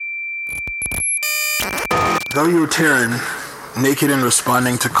Though you were Terran, naked and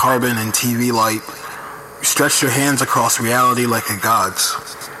responding to carbon and TV light, you stretched your hands across reality like a god's.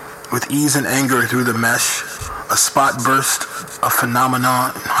 With ease and anger through the mesh, a spot burst, a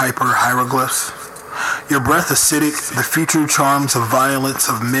phenomenon in hyper-hieroglyphs. Your breath acidic, the future charms of violence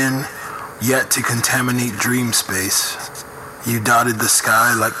of men, yet to contaminate dream space. You dotted the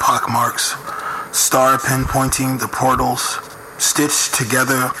sky like pockmarks, star pinpointing the portals, stitched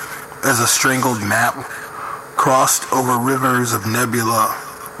together as a strangled map, crossed over rivers of nebula,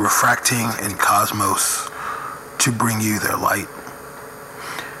 refracting in cosmos to bring you their light.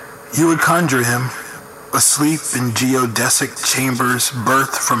 You would conjure him, asleep in geodesic chambers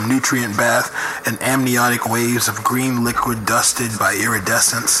birthed from nutrient bath and amniotic waves of green liquid dusted by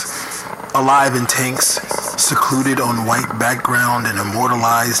iridescence, alive in tanks, secluded on white background and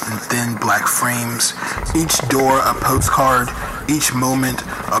immortalized in thin black frames, each door a postcard, each moment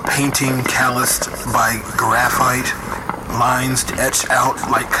a painting calloused by graphite, lines etched out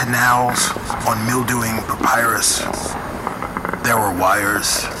like canals on mildewing papyrus. There were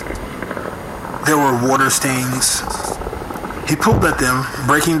wires. There were water stains. He pulled at them,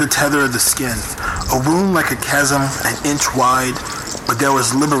 breaking the tether of the skin. A wound like a chasm, an inch wide, but there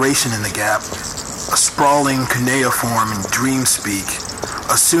was liberation in the gap. A sprawling cuneiform in dream speak.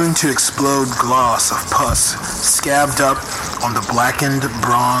 A soon-to-explode gloss of pus, scabbed up on the blackened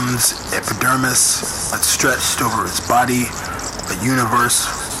bronze epidermis that stretched over its body, a universe.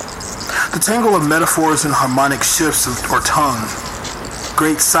 The tangle of metaphors and harmonic shifts or tongue.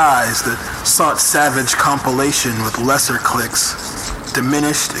 Great sighs that sought savage compilation with lesser clicks.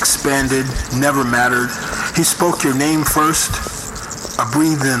 Diminished, expanded, never mattered. He spoke your name first, a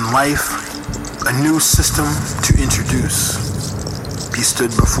breathed-in life, a new system to introduce. He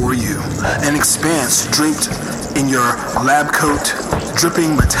stood before you, an expanse draped in your lab coat,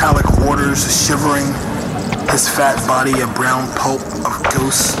 dripping metallic waters shivering, his fat body a brown pulp of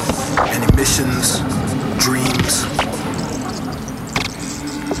ghosts and emissions, dreams.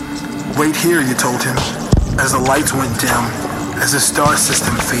 Wait here, you told him, as the lights went dim, as the star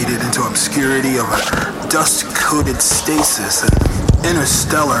system faded into obscurity of a dust-coated stasis, an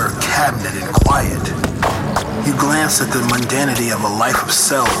interstellar cabinet in quiet. You glanced at the mundanity of a life of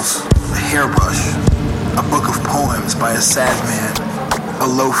cells, a hairbrush, a book of poems by a sad man, a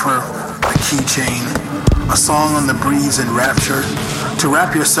loafer, a keychain, a song on the breeze in rapture, to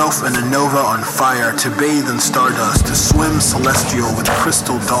wrap yourself in a nova on fire, to bathe in stardust, to swim celestial with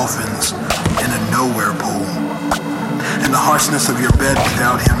crystal dolphins in a nowhere pool. In the harshness of your bed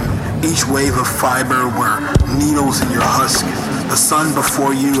without him, each wave of fiber were needles in your husk, the sun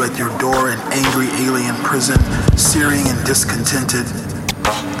before you at your door, an angry alien prison, searing and discontented.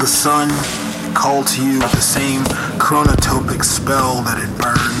 The sun called to you with the same chronotopic spell that it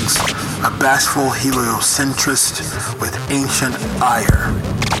burns, a bashful heliocentrist with ancient ire.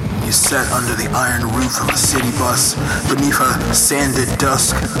 You sat under the iron roof of a city bus, beneath a sanded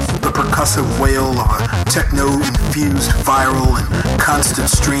dusk, the percussive wail of a techno-infused viral and constant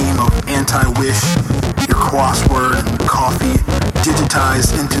stream of anti-wish, your crossword and coffee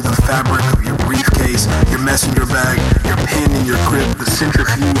digitized into the fabric of your briefcase, your messenger bag, your pen in your grip, the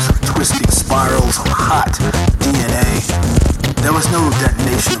centrifuge of twisting spirals of hot DNA. There was no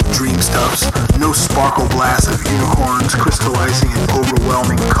detonation of dream stuffs, no sparkle blast of unicorns crystallizing in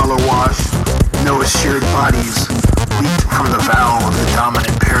overwhelming color wash, no assured bodies leaped from the valve of the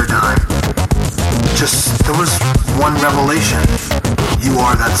dominant paradigm. Just, there was one revelation. You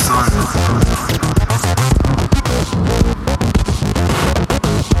are that sun.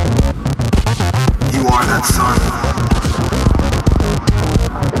 You are that sun.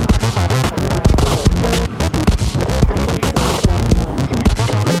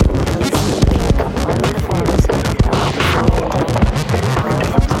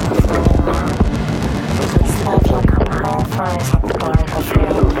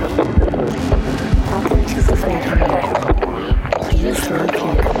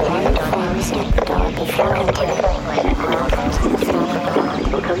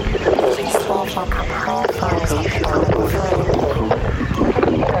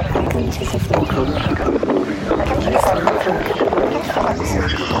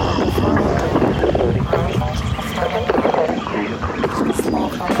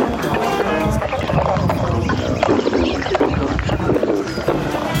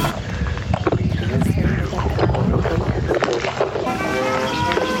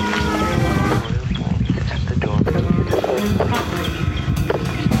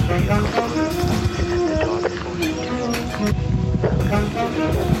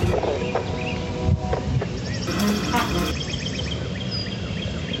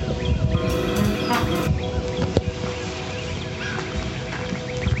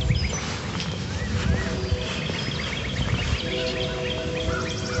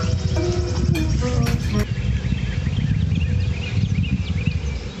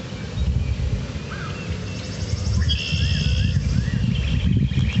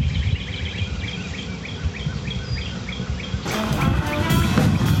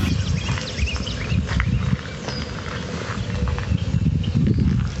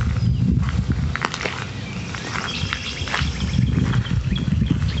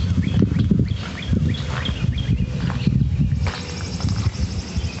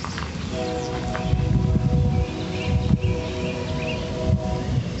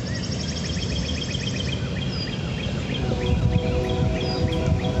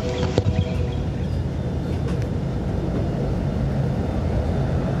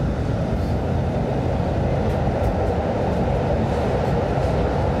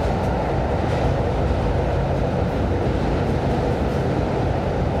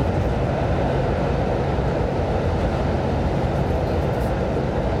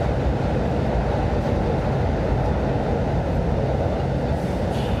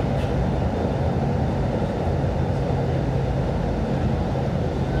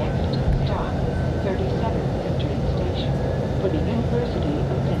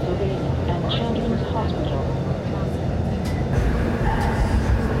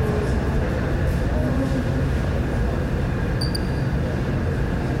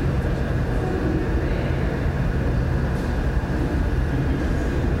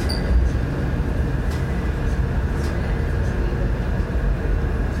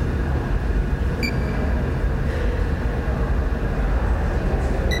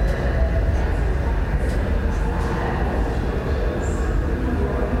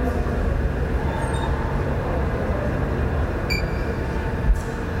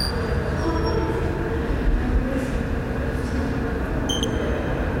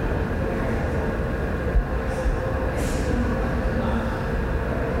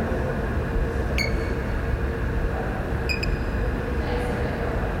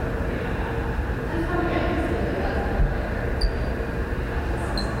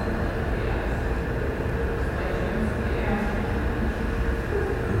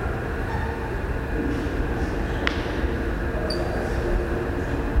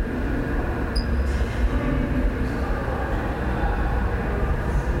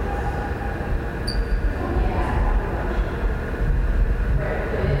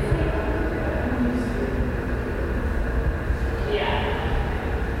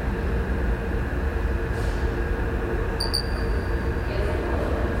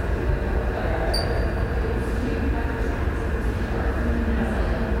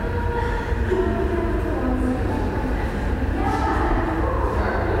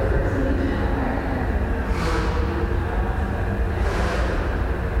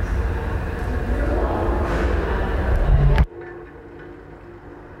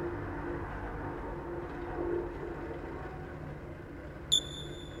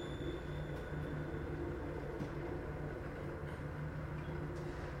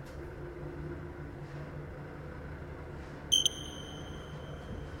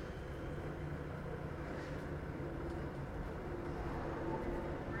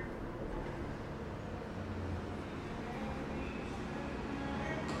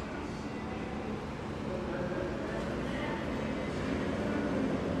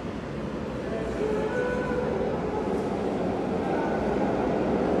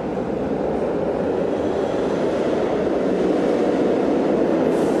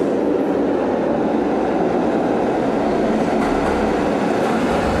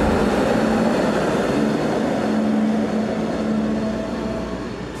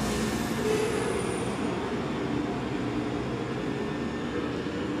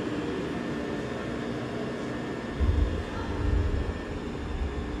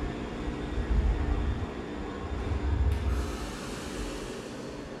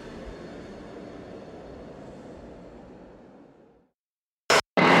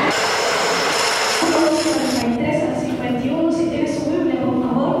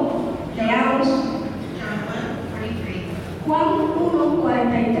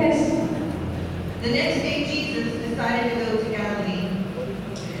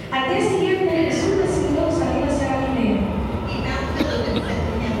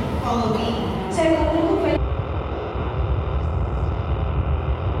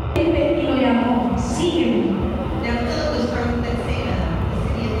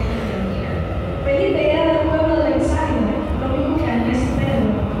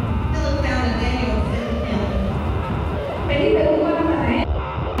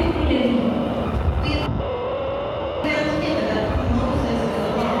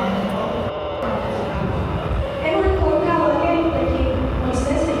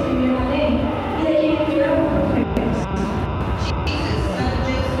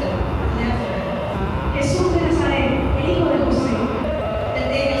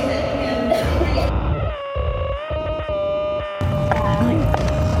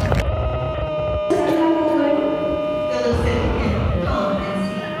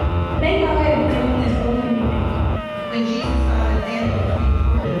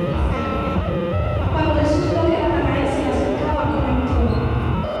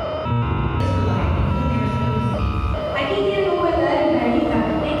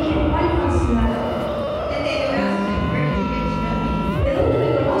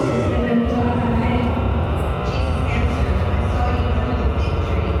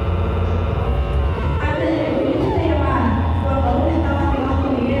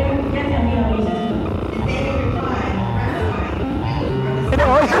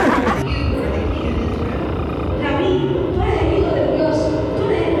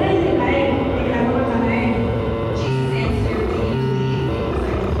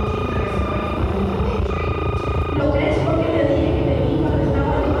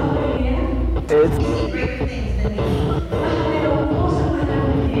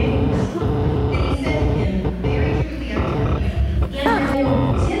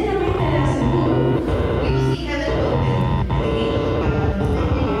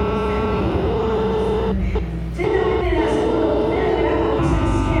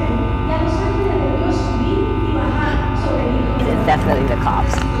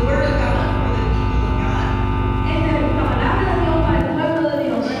 the word of God for the people of God. Esta es palabra de Dios para el pueblo de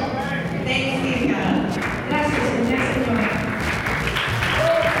Dios. Thanks be to God. Gracias, Señor.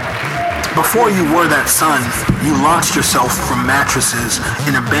 Before you were that sun, you launched yourself from mattresses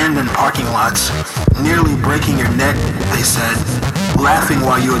in abandoned parking lots, nearly breaking your neck, they said, laughing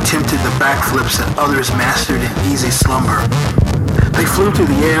while you attempted the backflips that others mastered in easy slumber. They flew through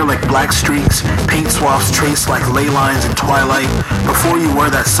the air like black streaks, paint swabs traced like ley lines in twilight. Before you were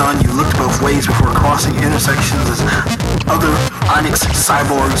that sun, you looked both ways before crossing intersections as other Onyx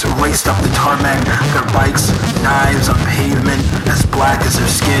cyborgs raced up the tarmac, their bikes, knives on pavement as black as their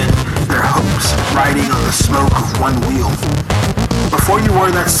skin, their hopes riding on the smoke of one wheel. Before you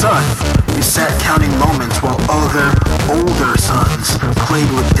were that sun, you sat counting moments while other, older suns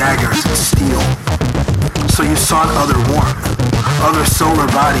played with daggers and steel. So you sought other warmth, other solar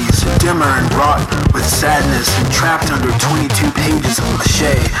bodies, dimmer and wrought with sadness and trapped under 22 pages of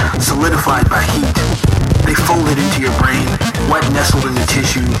mache, solidified by heat. They folded into your brain, wet nestled into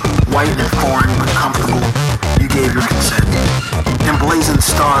tissue, white and foreign but comfortable. You gave your consent. Emblazoned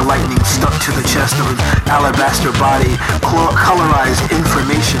star lightning stuck to the chest of an alabaster body, colorized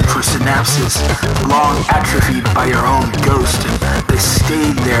information for synapses, long atrophied by your own ghost, and they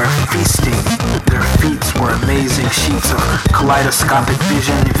stayed there feasting. Their feet were amazing sheets of kaleidoscopic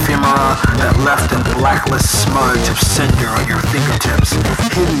vision ephemera that left a blackless smudge of cinder on your fingertips,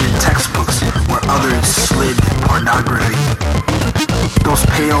 hidden in textbooks where others slid pornography. Those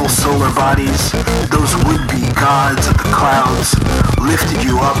pale solar bodies, those would-be gods of the clouds, lifted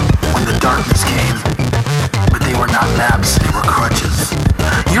you up when the darkness came. But they were not maps, they were crutches.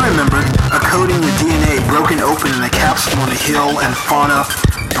 You remembered a coding your DNA broken open in a capsule on a hill and fauna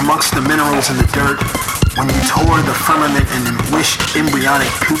amongst the minerals in the dirt, when you tore the firmament and wished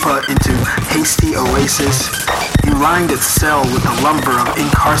embryonic pupa into hasty oasis. You lined its cell with the lumber of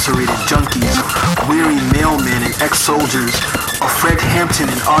incarcerated junkies, weary mailmen and ex-soldiers, of Fred Hampton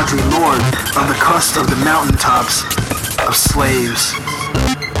and Audre Lorde, of the crust of the mountaintops, of slaves.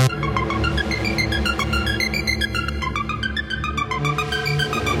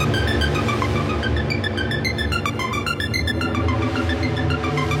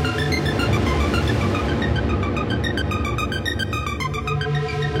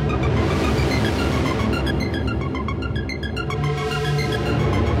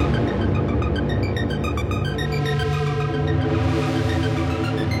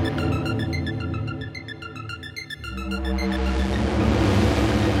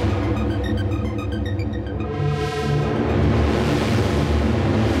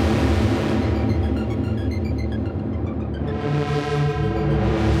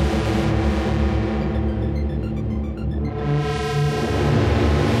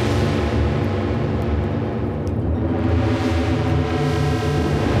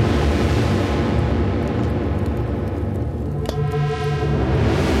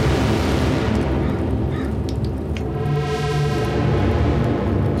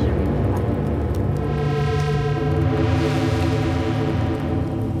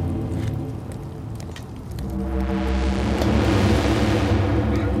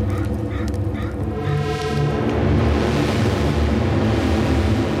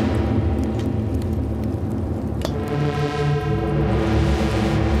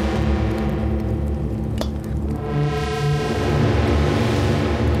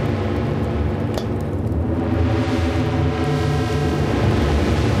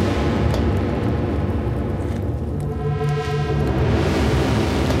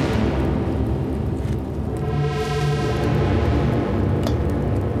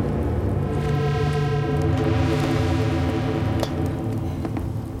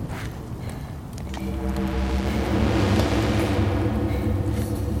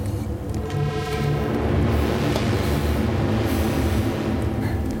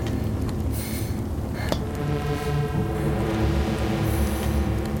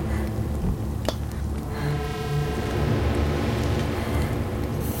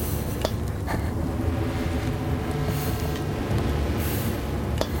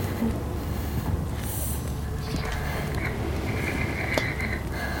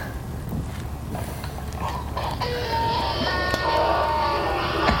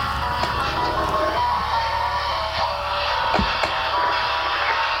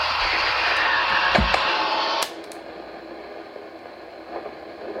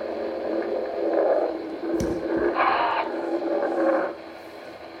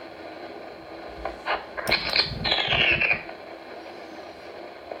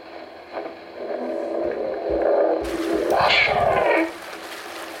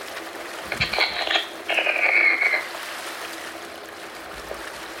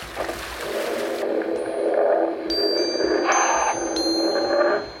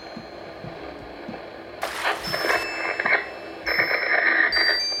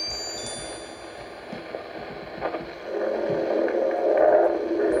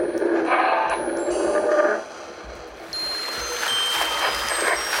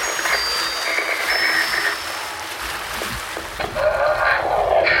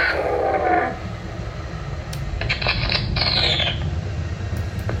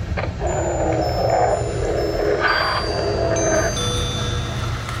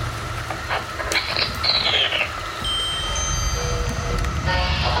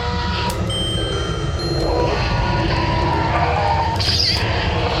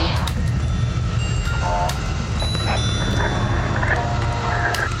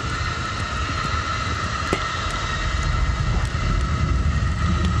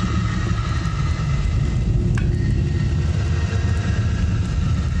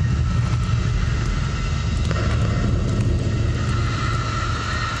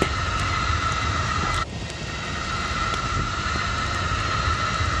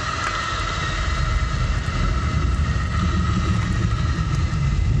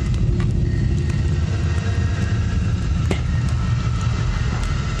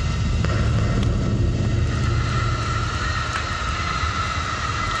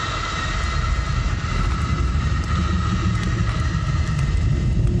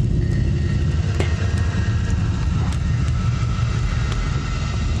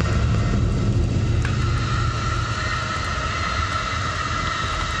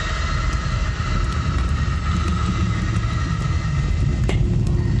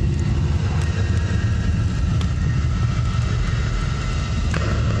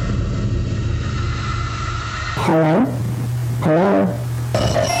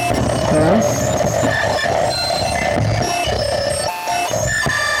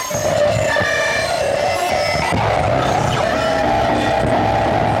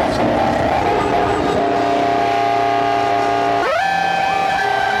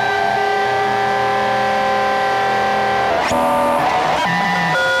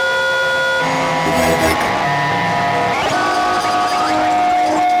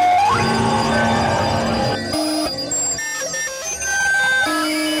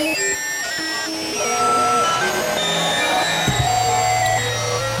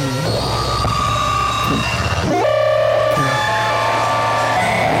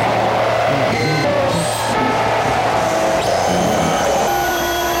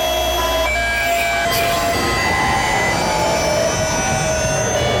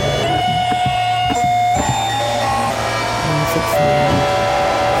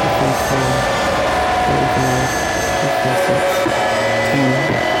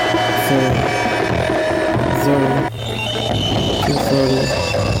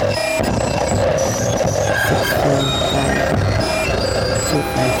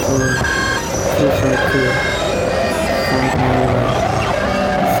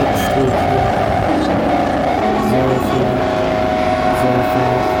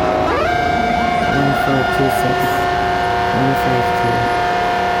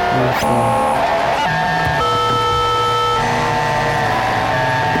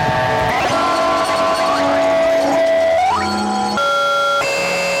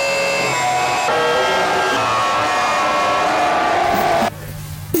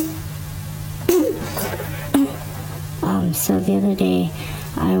 So the other day,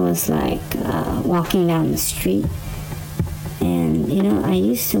 I was walking down the street, and I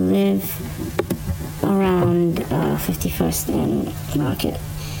used to live around 51st and Market,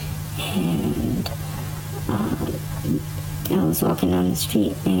 and I was walking down the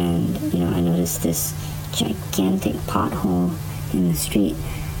street, and I noticed this gigantic pothole in the street.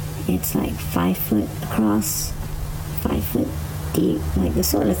 It's like 5 foot across, 5 foot deep, like the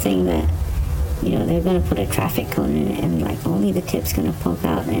sort of thing that they're going to put a traffic cone in it, and only the tip's going to poke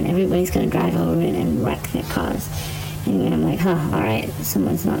out, and everybody's going to drive over it and wreck their cars. Anyway, I'm like, alright,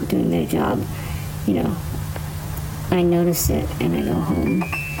 someone's not doing their job. I notice it, and I go home,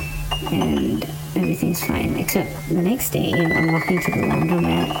 and everything's fine, except the next day, I'm walking to the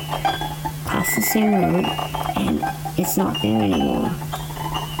laundromat, past the same road, and it's not there anymore.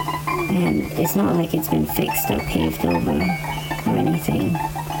 And it's not like it's been fixed or paved over or anything.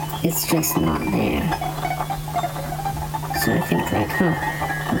 It's just not there. So I think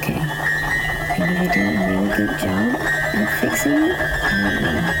okay, maybe they're doing a really good job at fixing it. I don't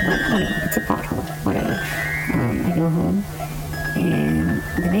know, but it's a pothole, whatever. I go home, and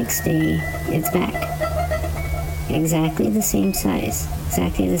the next day, it's back. Exactly the same size,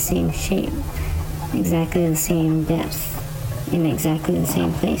 exactly the same shape, exactly the same depth, in exactly the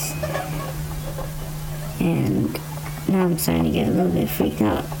same place. And now I'm starting to get a little bit freaked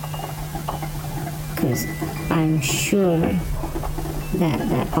out, because I'm sure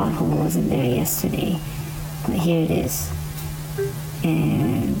that pothole wasn't there yesterday, but here it is.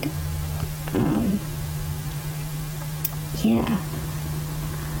 And yeah,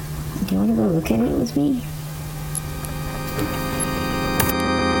 do you want to go look at it with me?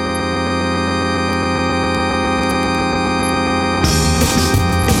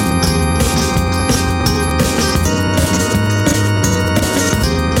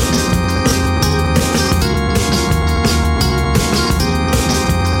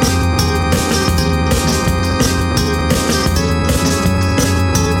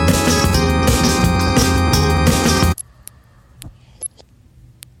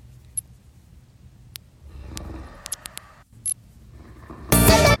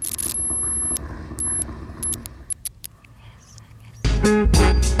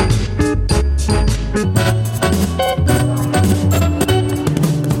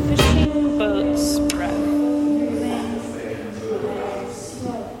 Fishing boats breath.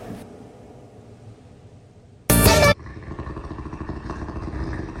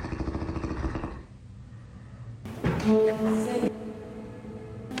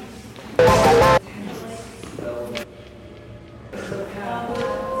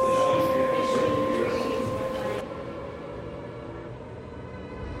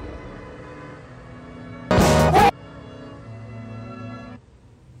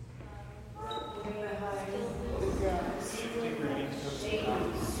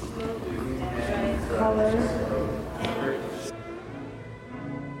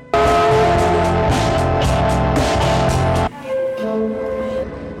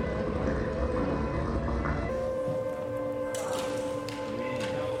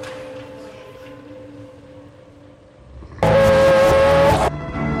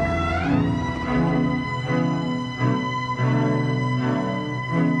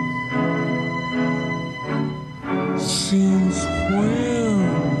 Since when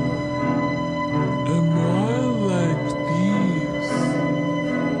am I like this?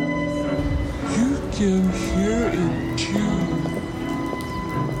 You can hear it too,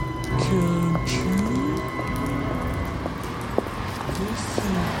 can't you?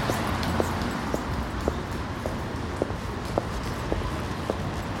 Listen.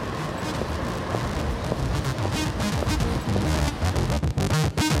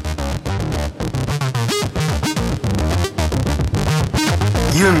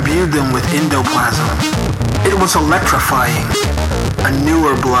 imbued them with endoplasm. It was electrifying. A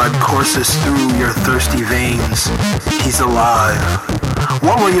newer blood courses through your thirsty veins. He's alive.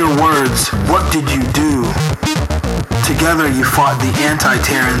 What were your words? What did you do? Together you fought the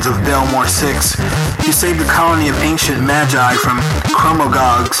anti-Terrans of Belmore 6. You saved a colony of ancient magi from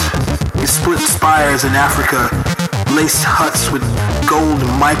chromogogs. You split spires in Africa, laced huts with gold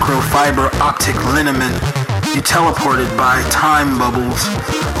microfiber optic liniment. You teleported by time bubbles,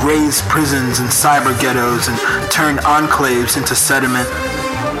 raised prisons and cyber ghettos, and turned enclaves into sediment.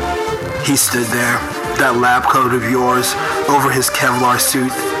 He stood there, that lab coat of yours, over his Kevlar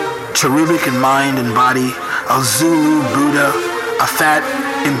suit, cherubic in mind and body, a Zulu Buddha, a fat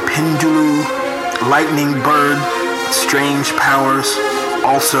Impindulu lightning bird, strange powers,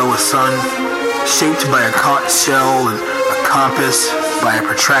 also a sun, shaped by a conch shell and a compass, by a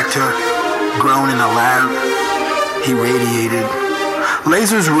protractor, grown in a lab. He radiated.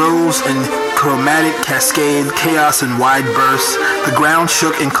 Lasers rose in chromatic cascade, chaos in wide bursts. The ground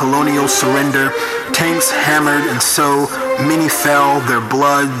shook in colonial surrender. Tanks hammered, and so many fell, their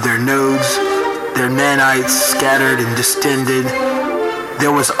blood, their nodes, their nanites scattered and distended.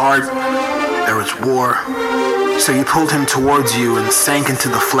 There was art, there was war. So you pulled him towards you and sank into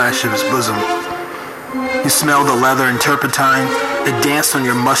the flesh of his bosom. You smelled the leather and turpentine. It danced on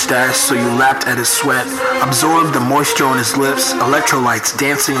your mustache, so you lapped at his sweat, absorbed the moisture on his lips, electrolytes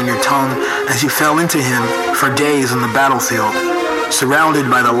dancing on your tongue as you fell into him for days on the battlefield, surrounded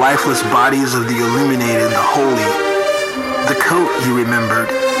by the lifeless bodies of the illuminated, the holy. The coat, you remembered,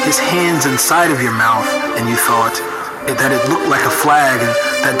 his hands inside of your mouth, and you thought that it looked like a flag, and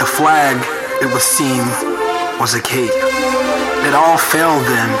that the flag, it would seem, was a cape. It all failed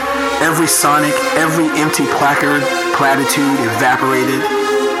then. Every sonic, every empty placard, platitude evaporated.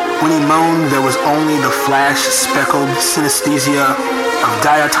 When he moaned, there was only the flash-speckled synesthesia of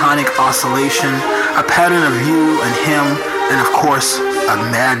diatonic oscillation, a pattern of you and him, and of course, a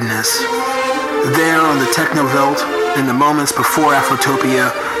madness. There on the Technovelt, in the moments before Afrotopia,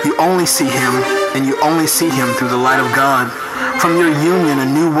 you only see him, and you only see him through the light of God. From your union, a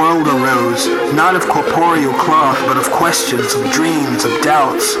new world arose, not of corporeal cloth, but of questions, of dreams, of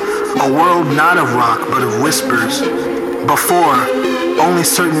doubts. A world not of rock, but of whispers. Before, only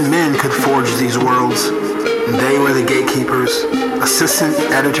certain men could forge these worlds. They were the gatekeepers, assistant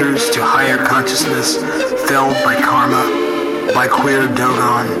editors to higher consciousness, felled by karma, by queer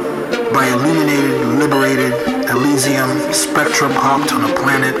Dogon, by illuminated, liberated, Elysium, spectra popped on a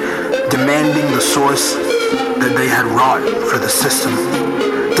planet, demanding the source that they had wrought for the system,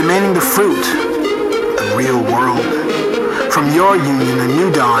 demanding the fruit, the real world. From your union, a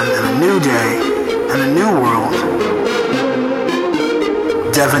new dawn and a new day and a new world.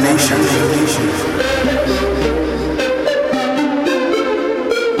 Divination.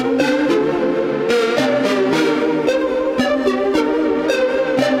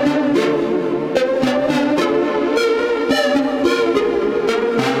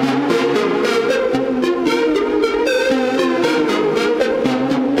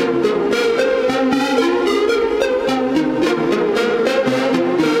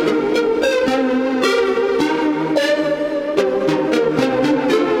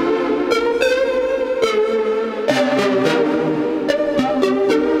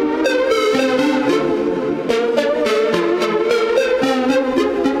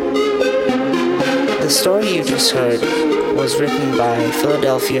 Heard was written by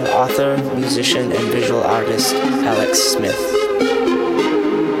Philadelphia author, musician, and visual artist Alex Smith.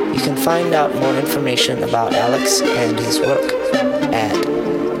 You can find out more information about Alex and his work at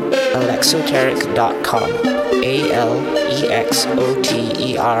alexoteric.com,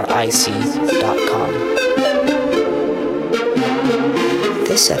 alexoteric.com.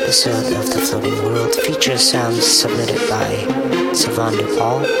 This episode of The Floating World features sounds submitted by Savan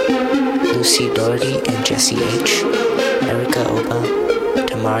DePaul, Lucy Doherty and Jesse H., Erica Oba,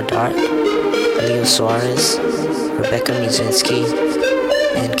 Tamar Dart, Leo Suarez, Rebecca Muzinski,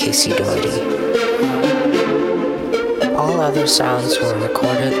 and Casey Doherty. All other sounds were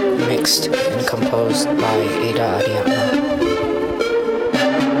recorded, mixed, and composed by Ada Ariadna.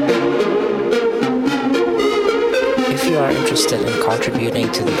 If you are interested in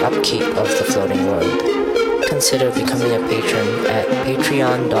contributing to the upkeep of The Floating World, consider becoming a patron at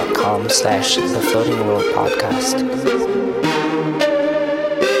patreon.com/thefloatingworldpodcast.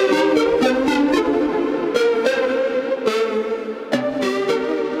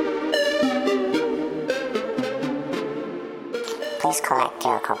 Please connect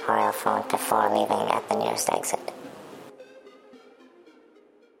your corporeal phone before leaving at the nearest exit.